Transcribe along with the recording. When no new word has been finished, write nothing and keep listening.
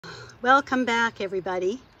Welcome back,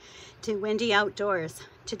 everybody, to Wendy Outdoors.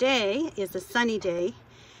 Today is a sunny day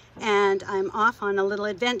and I'm off on a little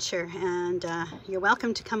adventure, and you're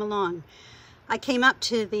welcome to come along. I came up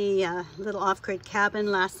to the little off-grid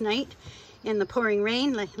cabin last night in the pouring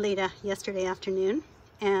rain late yesterday afternoon,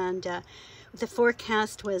 and the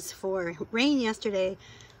forecast was for rain yesterday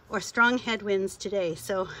or strong headwinds today,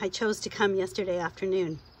 so I chose to come yesterday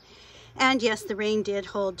afternoon. And yes, the rain did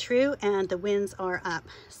hold true and the winds are up.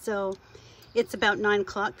 So it's about 9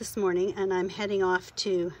 o'clock this morning and I'm heading off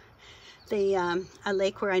to the a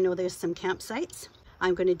lake where I know there's some campsites.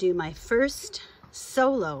 I'm going to do my first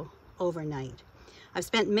solo overnight. I've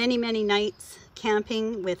spent many nights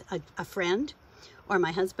camping with a friend or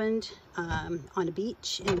my husband on a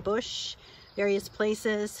beach, in the bush, various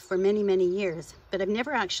places for many years, but I've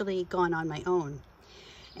never actually gone on my own.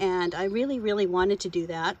 And I really wanted to do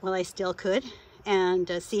that while I still could, and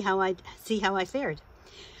see how I fared.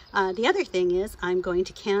 The other thing is I'm going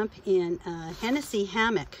to camp in a Hennessy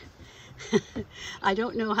hammock. I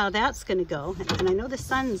don't know how that's going to go, and I know the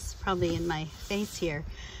sun's probably in my face here,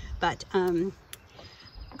 but I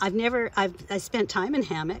spent time in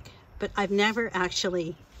hammock, but I've never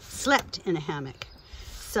actually slept in a hammock.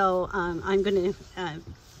 So I'm going to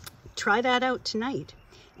try that out tonight.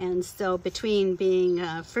 And so between being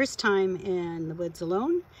first time in the woods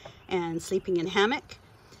alone and sleeping in a hammock,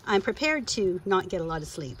 I'm prepared to not get a lot of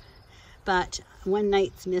sleep. But one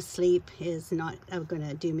night's missed sleep is not going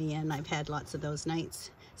to do me in. I've had lots of those nights.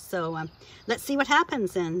 So let's see what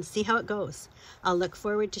happens and see how it goes. I'll look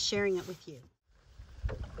forward to sharing it with you.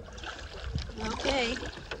 Okay,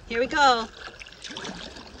 here we go.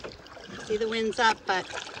 See, the wind's up, but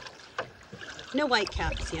no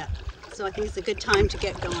whitecaps yet. So I think it's a good time to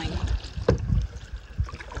get going.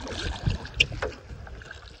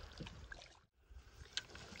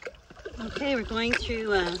 Okay, we're going through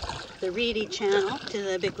the reedy channel to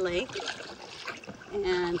the big lake,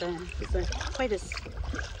 and there's quite a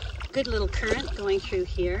good little current going through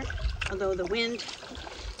here, although the wind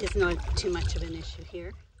is not too much of an issue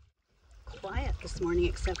here. Quiet this morning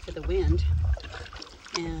except for the wind,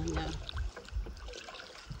 and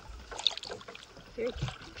very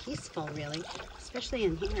peaceful, really, especially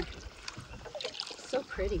in here. So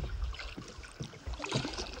pretty.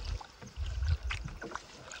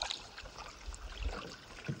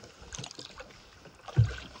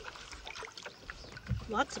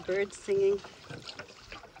 Lots of birds singing.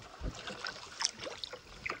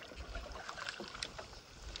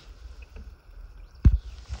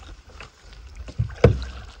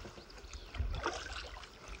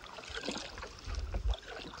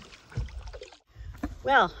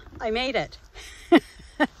 Well, I made it.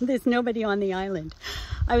 There's nobody on the island.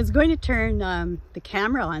 I was going to turn the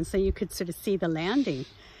camera on so you could sort of see the landing,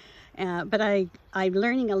 but I'm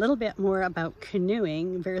learning a little bit more about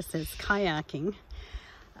canoeing versus kayaking.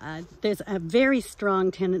 There's a very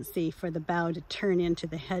strong tendency for the bow to turn into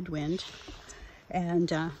the headwind,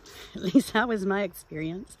 and at least that was my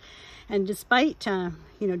experience. And despite you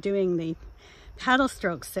know, doing the paddle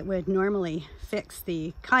strokes that would normally fix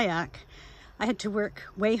the kayak, I had to work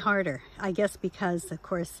way harder, I guess because, of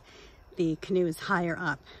course, the canoe is higher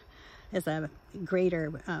up. There's a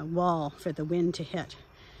greater wall for the wind to hit.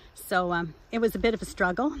 So it was a bit of a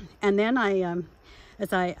struggle. And then I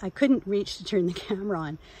couldn't reach to turn the camera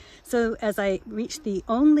on. So as I reached the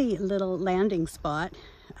only little landing spot,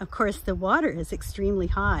 of course, the water is extremely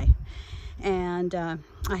high. And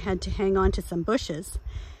I had to hang on to some bushes.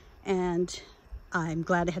 And I'm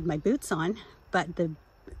glad I had my boots on, but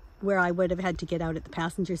where I would have had to get out at the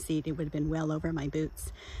passenger seat, it would have been well over my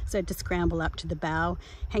boots. So I had to scramble up to the bow,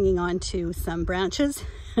 hanging on to some branches,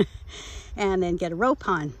 and then get a rope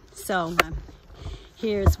on. So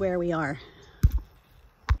here's where we are.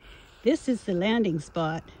 This is the landing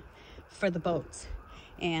spot for the boats.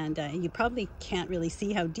 And you probably can't really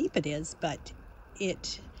see how deep it is, but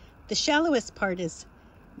the shallowest part is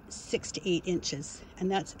 6 to 8 inches,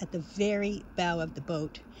 and that's at the very bow of the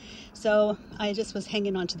boat. So I just was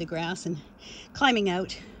hanging onto the grass and climbing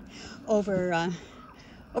out over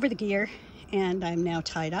the gear, and I'm now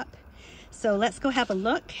tied up. So let's go have a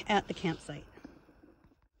look at the campsite.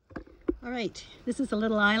 All right, this is a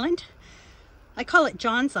little island. I call it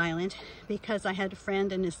John's Island because I had a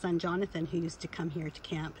friend and his son Jonathan who used to come here to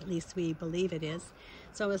camp. At least we believe it is.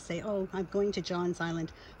 So I will say, oh, I'm going to John's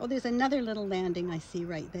Island. Oh, there's another little landing I see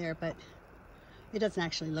right there, but it doesn't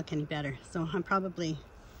actually look any better. So I'm probably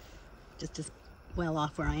just as well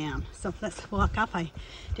off where I am. So let's walk up. I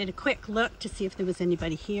did a quick look to see if there was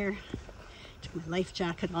anybody here. Took my life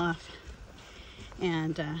jacket off.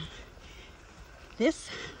 And this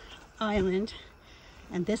island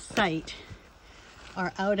and this site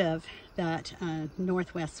are out of that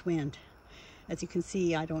northwest wind. As you can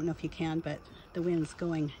see, I don't know if you can, but the wind's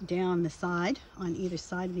going down the side on either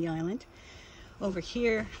side of the island. Over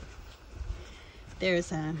here,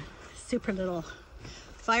 there's a super little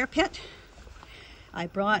fire pit. I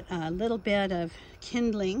brought a little bit of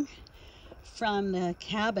kindling from the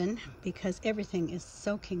cabin because everything is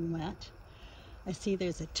soaking wet. I see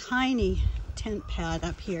there's a tiny tent pad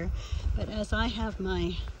up here, but as I have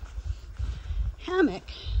my hammock,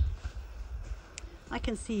 I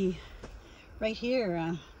can see right here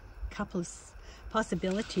a couple of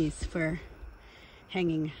possibilities for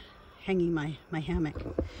hanging my hammock.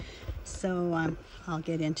 So I'll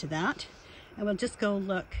get into that and we'll just go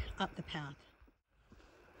look up the path.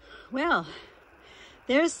 Well,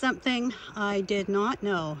 there's something I did not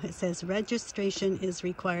know. It says registration is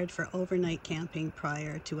required for overnight camping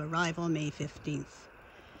prior to arrival May 15th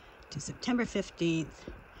to September 15th.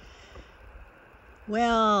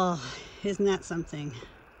 Well, isn't that something?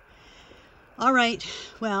 All right,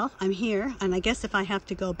 well, I'm here, and I guess if I have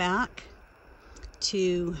to go back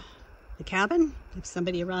to the cabin, if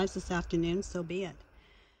somebody arrives this afternoon, so be it.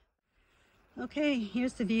 Okay,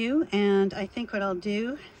 here's the view, and I think what I'll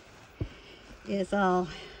do is I'll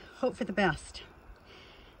hope for the best,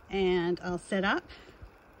 and I'll set up,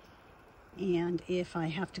 and if I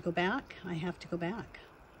have to go back, I have to go back.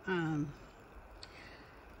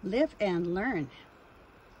 Live and learn,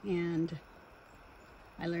 and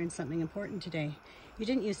I learned something important today. You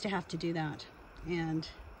didn't used to have to do that, and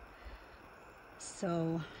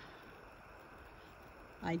so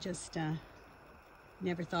I just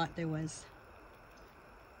never thought there was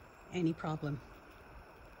any problem.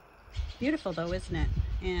 Beautiful though, isn't it?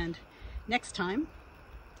 And next time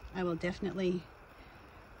I will definitely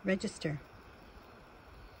register.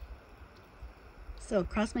 So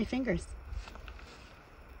cross my fingers.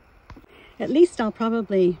 At least I'll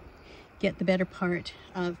probably get the better part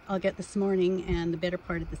of, I'll get this morning and the better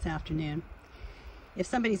part of this afternoon. If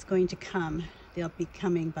somebody's going to come, they'll be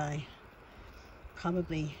coming by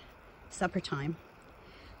probably supper time.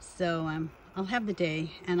 So I'll have the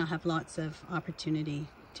day, and I'll have lots of opportunity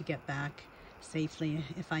to get back safely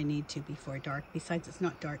if I need to before dark. Besides, it's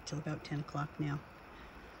not dark till about 10 o'clock now.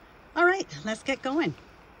 All right, let's get going.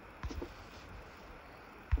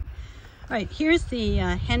 All right, here's the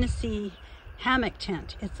Hennessy hammock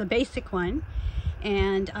tent. It's a basic one,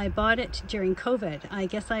 and I bought it during COVID. I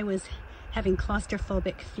guess I was having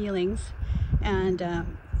claustrophobic feelings and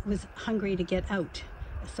was hungry to get out.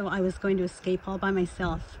 So I was going to escape all by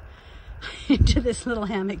myself into this little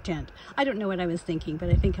hammock tent. I don't know what I was thinking, but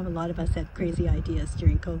I think a lot of us had crazy ideas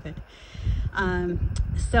during COVID.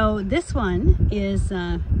 So this one is,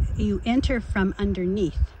 you enter from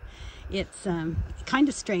underneath. It's kind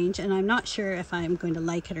of strange, and I'm not sure if I'm going to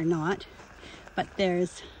like it or not, but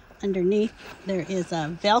there's underneath, there is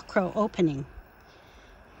a Velcro opening,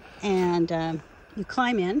 and you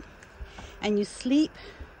climb in and you sleep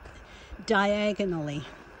diagonally,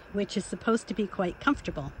 which is supposed to be quite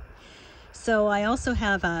comfortable. So I also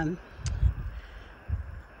have a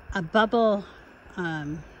bubble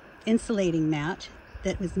insulating mat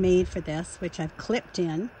that was made for this, which I've clipped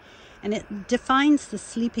in, and it defines the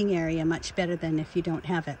sleeping area much better than if you don't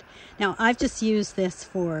have it. Now, I've just used this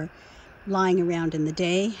for lying around in the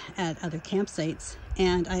day at other campsites,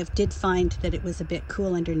 and I did find that it was a bit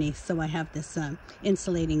cool underneath, so I have this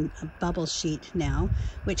insulating bubble sheet now,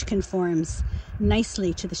 which conforms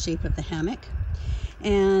nicely to the shape of the hammock.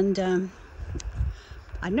 And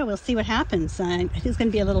I don't know, we'll see what happens. I think it's going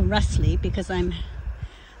to be a little rustly because I'm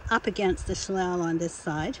up against the shell on this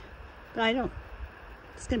side, but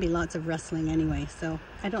it's going to be lots of rustling anyway, so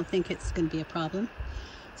I don't think it's going to be a problem.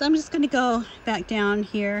 So I'm just going to go back down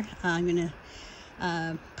here. I'm going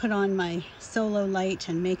to put on my solo light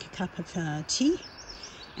and make a cup of tea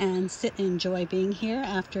and sit and enjoy being here.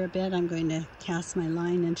 After a bit, I'm going to cast my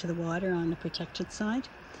line into the water on the protected side.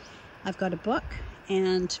 I've got a book,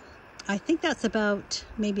 and I think that's about,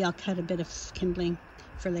 maybe I'll cut a bit of kindling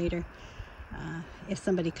for later. If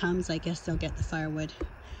somebody comes, I guess they'll get the firewood.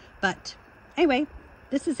 But anyway,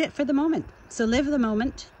 this is it for the moment. So live the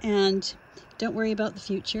moment and don't worry about the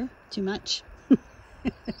future too much.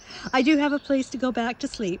 I do have a place to go back to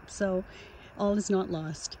sleep, so all is not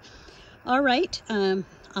lost. All right,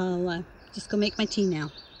 I'll just go make my tea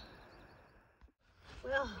now.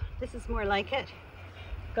 Well, this is more like it.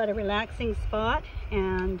 Got a relaxing spot,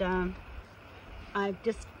 and I've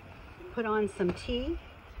just put on some tea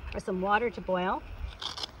or some water to boil.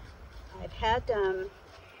 I've had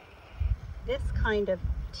this kind of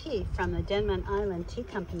tea from the Denman Island Tea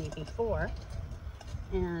Company before,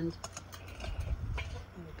 and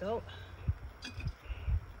go.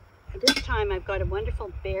 This time I've got a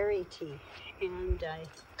wonderful berry tea, and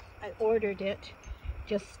I ordered it,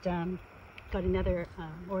 just got another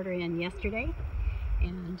order in yesterday,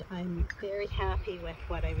 and I'm very happy with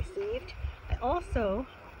what I received. I also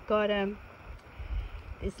got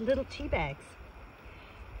these little tea bags.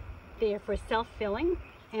 They are for self-filling,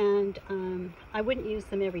 and I wouldn't use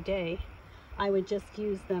them every day. I would just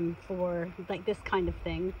use them for like this kind of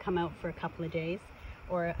thing, come out for a couple of days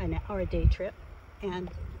or a day trip, and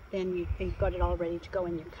then you've got it all ready to go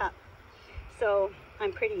in your cup. So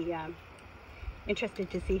I'm pretty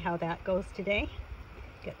interested to see how that goes today.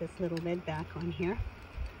 Get this little lid back on here.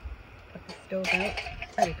 Put the stove out.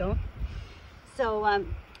 There we go. So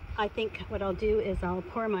I think what I'll do is I'll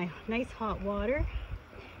pour my nice hot water,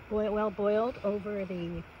 well boiled, over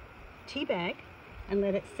the tea bag and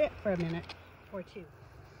let it sit for a minute or two.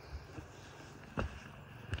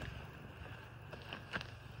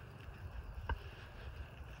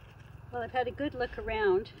 Well, I've had a good look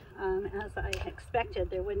around. As I expected,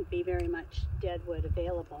 there wouldn't be very much dead wood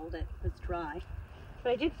available that was dry.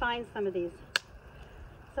 But I did find some of these,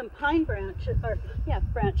 some pine branches, or yeah,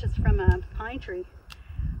 branches from a pine tree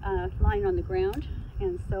lying on the ground.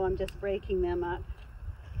 And so I'm just breaking them up.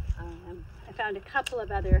 I found a couple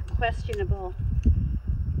of other questionable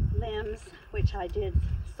limbs, which I did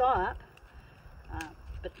saw up,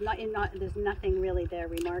 but there's nothing really there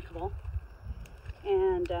remarkable.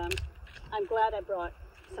 And I'm glad I brought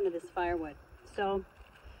some of this firewood. So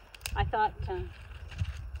I thought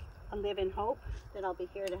I'll live in hope that I'll be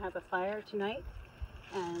here to have a fire tonight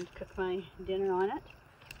and cook my dinner on it,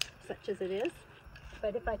 such as it is.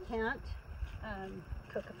 But if I can't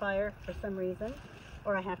cook a fire for some reason,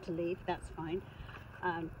 or I have to leave, that's fine.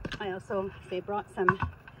 I also brought some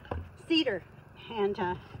cedar, and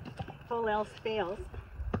if all else fails,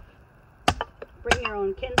 bring your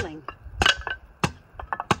own kindling.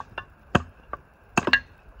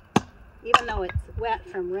 Even though it's wet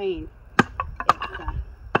from rain, it's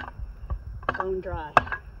bone dry.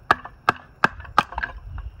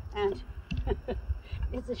 And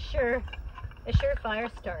it's a sure fire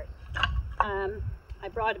start. I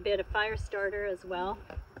brought a bit of fire starter as well.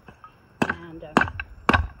 And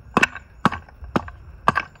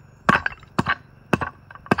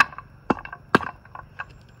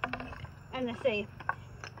they say,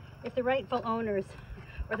 if the rightful owners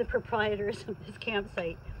or the proprietors of this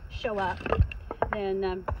campsite show up,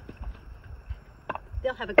 then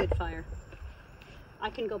they'll have a good fire. I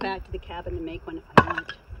can go back to the cabin and make one if I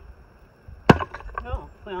want. Oh,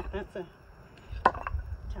 well, that's a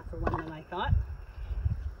tougher one than I thought.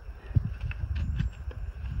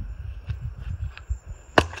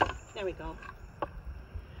 There we go.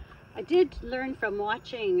 I did learn from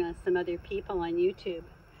watching some other people on YouTube.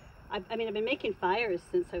 I mean, I've been making fires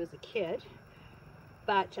since I was a kid,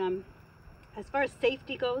 but as far as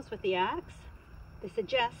safety goes with the axe, they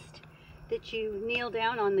suggest that you kneel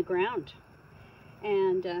down on the ground,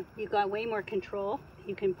 and you've got way more control.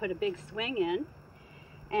 You can put a big swing in,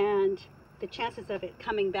 and the chances of it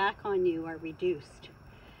coming back on you are reduced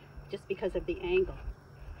just because of the angle.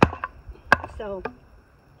 So,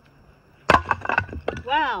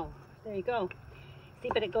 wow, there you go. See,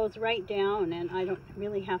 but it goes right down, and I don't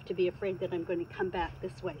really have to be afraid that I'm going to come back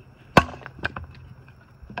this way.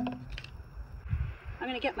 I'm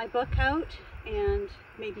going to get my book out and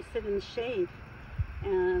maybe sit in the shade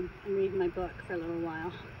and read my book for a little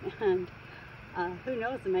while. And who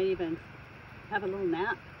knows, I might even have a little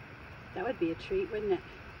nap. That would be a treat, wouldn't it?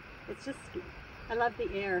 It's just, I love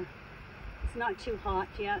the air. It's not too hot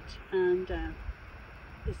yet, and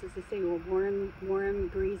this is to say a warm,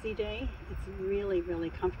 breezy day. It's really, really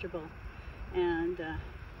comfortable. And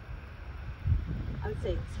I would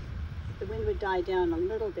say if the wind would die down a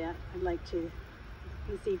little bit, I'd like to,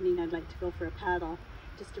 this evening I'd like to go for a paddle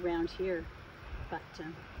just around here. But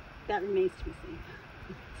that remains to be seen.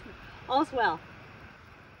 All's well.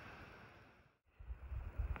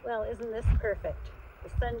 Well, isn't this perfect? The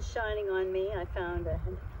sun's shining on me. I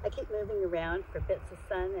keep moving around for bits of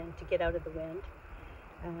sun and to get out of the wind.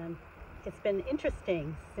 It's been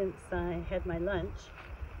interesting since I had my lunch.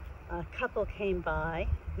 A couple came by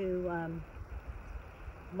who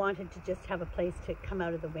wanted to just have a place to come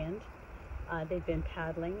out of the wind. They've been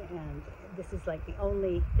paddling, and this is like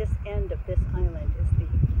this end of this island is the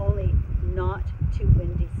only not too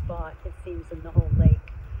windy spot, it seems, in the whole lake.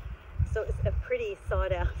 So it's a pretty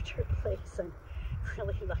sought after place. I'm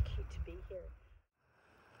really lucky to be here.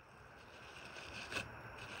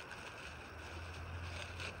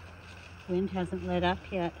 Wind hasn't let up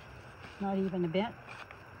yet, not even a bit.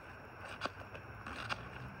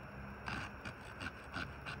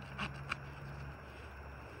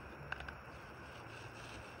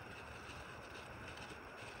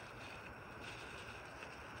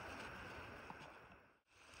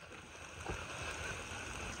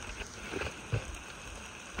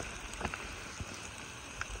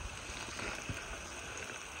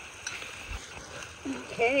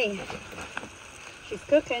 Okay, she's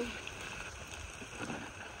cooking.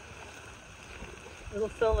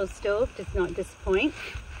 Little solo stove does not disappoint.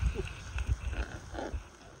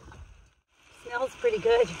 Smells pretty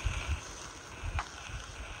good.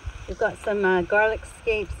 We've got some garlic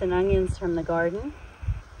scapes and onions from the garden,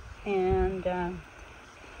 and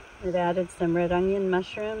we've added some red onion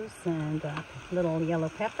mushrooms and a little yellow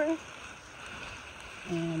pepper,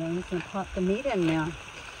 and I'm just going to pop the meat in now.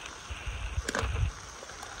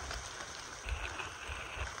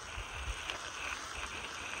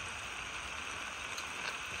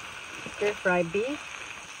 Stir-fried beef.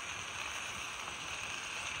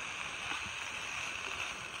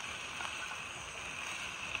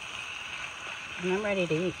 And I'm ready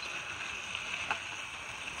to eat.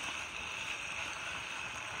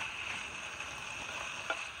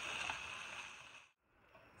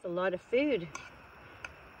 It's a lot of food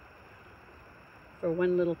for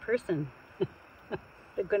one little person.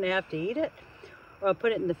 They're going to have to eat it, or I'll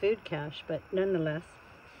put it in the food cache, but nonetheless.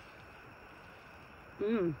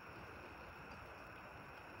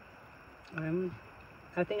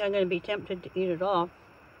 I think I'm going to be tempted to eat it all.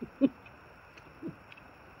 As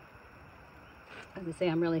I say,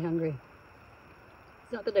 I'm really hungry.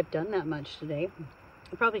 It's not that I've done that much today.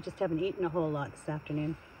 I probably just haven't eaten a whole lot this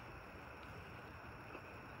afternoon.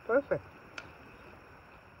 Perfect.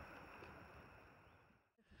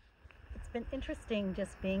 It's been interesting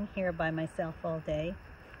just being here by myself all day.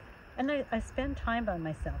 And I spend time by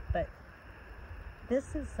myself, but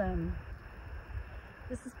this has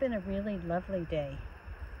been a really lovely day.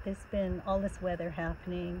 There's been all this weather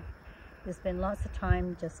happening. There's been lots of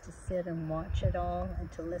time just to sit and watch it all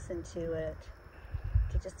and to listen to it,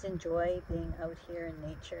 to just enjoy being out here in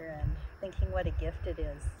nature and thinking what a gift it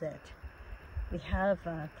is that we have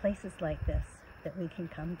places like this that we can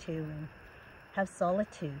come to and have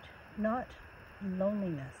solitude, not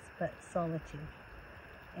loneliness, but solitude.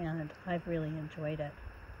 And I've really enjoyed it.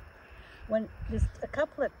 When there's a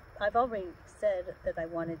couple of, I've already said that I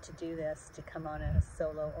wanted to do this, to come on a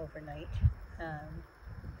solo overnight.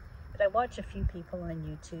 But I watch a few people on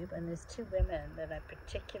YouTube, and there's two women that I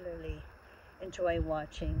particularly enjoy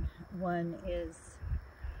watching. One is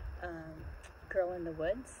Girl in the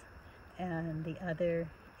Woods, and the other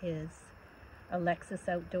is Alexis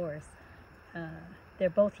Outdoors. They're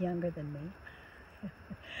both younger than me,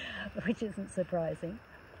 which isn't surprising.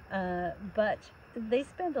 But they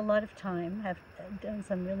spend a lot of time, have done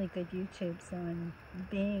some really good YouTubes on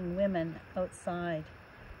being women outside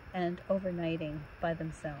and overnighting by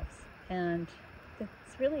themselves. And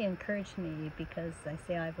it's really encouraged me because I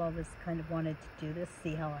say I've always kind of wanted to do this,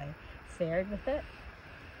 see how I fared with it.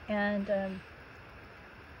 And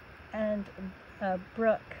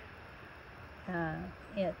Brooke,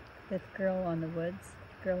 with Girl in the Woods,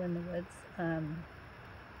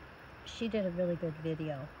 she did a really good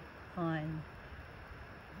video on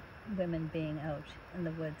women being out in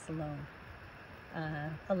the woods alone.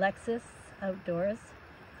 Alexis Outdoors,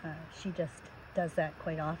 she just does that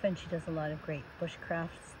quite often. She does a lot of great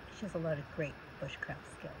bushcrafts. She has a lot of great bushcraft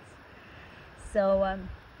skills. So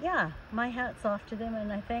yeah, my hat's off to them,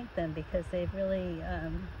 and I thank them because they've really,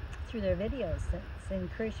 through their videos, it's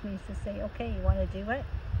encouraged me to say, okay, you want to do it?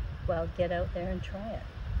 Well, get out there and try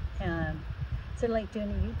it. Sort of like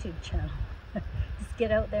doing a YouTube channel. Just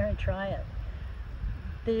get out there and try it.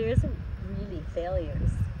 There isn't really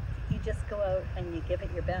failures. You just go out and you give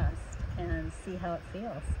it your best and see how it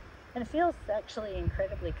feels. And it feels actually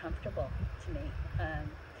incredibly comfortable to me.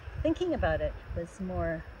 Thinking about it was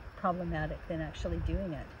more problematic than actually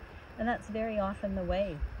doing it. And that's very often the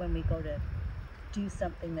way when we go to do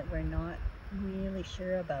something that we're not really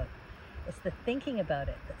sure about. It's the thinking about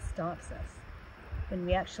it that stops us. When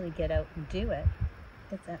we actually get out and do it,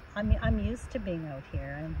 I'm used to being out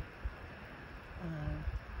here, and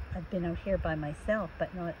I've been out here by myself,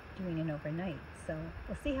 but not doing it overnight. So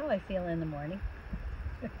we'll see how I feel in the morning.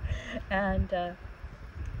 And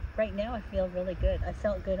right now I feel really good. I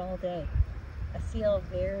felt good all day. I feel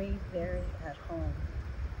very, very at home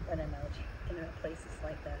when I'm out in places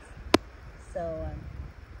like this. So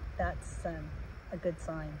that's a good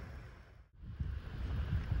sign.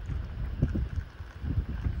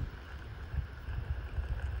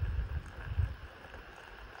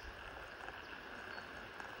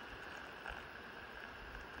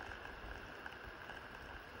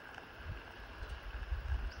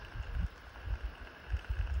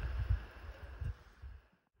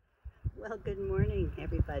 Well, good morning,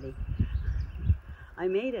 everybody. I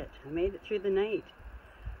made it. I made it through the night.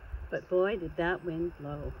 But boy, did that wind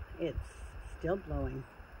blow. It's still blowing.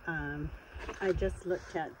 I just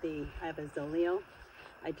looked at I have a Zoleo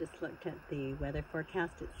I just looked at the weather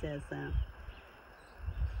forecast. It says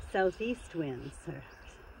southeast winds,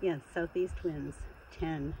 southeast winds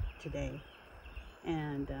 10 today,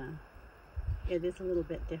 and it is a little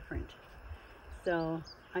bit different. So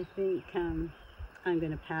I think I'm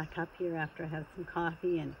going to pack up here after I have some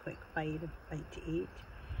coffee and a quick bite to eat,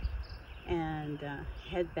 and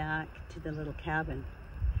head back to the little cabin.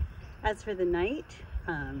 As for the night,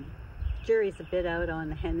 jury's a bit out on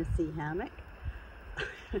the Hennessy hammock.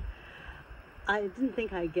 I didn't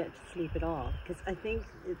think I'd get to sleep at all, because I think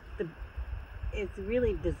it's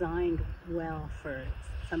really designed well for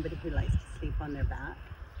somebody who likes to sleep on their back,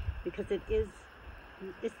 because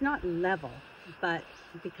it's not level, but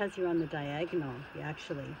because you're on the diagonal, you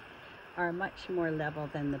actually are much more level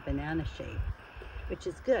than the banana shape, which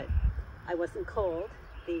is good. I wasn't cold.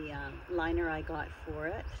 The liner I got for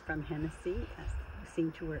it from Hennessy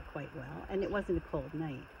seemed to work quite well, and it wasn't a cold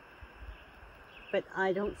night. But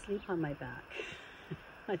I don't sleep on my back.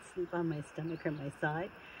 I sleep on my stomach or my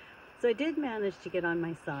side. So I did manage to get on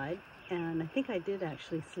my side, and I think I did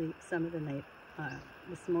actually sleep some of the night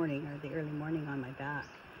this morning, or the early morning, on my back.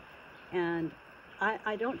 And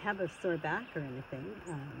I don't have a sore back or anything,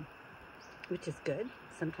 which is good.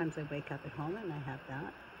 Sometimes I wake up at home and I have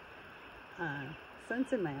that.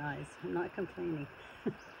 Sun's in my eyes. I'm not complaining.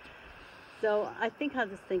 So I think I'll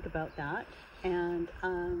just think about that, and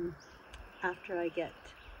after I get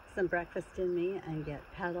some breakfast in me and get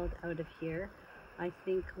paddled out of here, I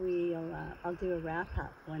think I'll do a wrap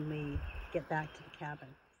up when we get back to the cabin.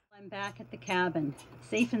 I'm back at the cabin,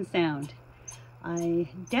 safe and sound. I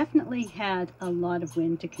definitely had a lot of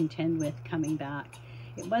wind to contend with coming back.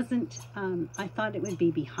 It wasn't, I thought it would be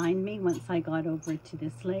behind me once I got over to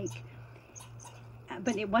this lake,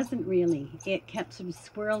 but it wasn't really. It kept sort of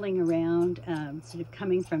swirling around, sort of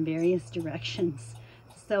coming from various directions.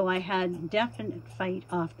 So I had definite fight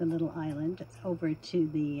off the little island over to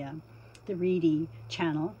the reedy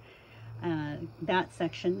channel. That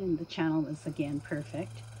section in the channel was again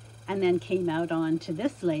perfect, and then came out onto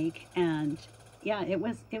this lake, and yeah, it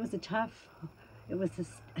was a tough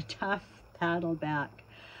paddle back.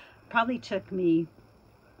 Probably took me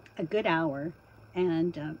a good hour,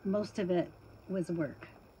 and most of it was work.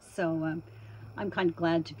 So I'm kind of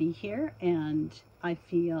glad to be here, and I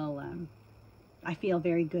feel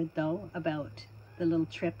very good though about the little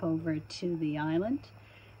trip over to the island,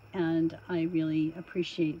 and I really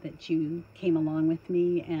appreciate that you came along with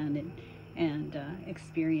me and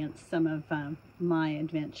experienced some of my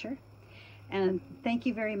adventure. And thank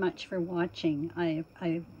you very much for watching.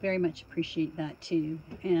 I very much appreciate that too.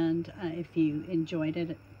 And if you enjoyed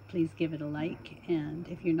it, please give it a like. And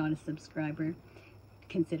if you're not a subscriber,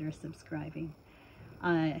 consider subscribing.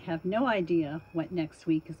 I have no idea what next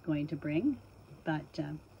week is going to bring, but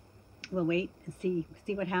we'll wait and see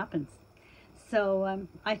what happens. So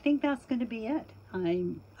I think that's going to be it.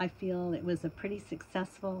 I feel it was a pretty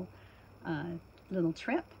successful little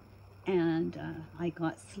trip, and I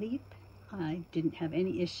got sleep. I didn't have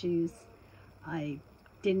any issues. I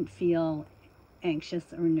didn't feel anxious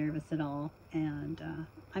or nervous at all, and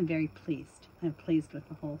I'm very pleased. I'm pleased with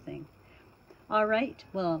the whole thing. All right,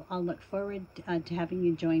 well, I'll look forward to having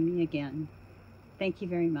you join me again. Thank you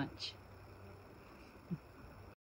very much.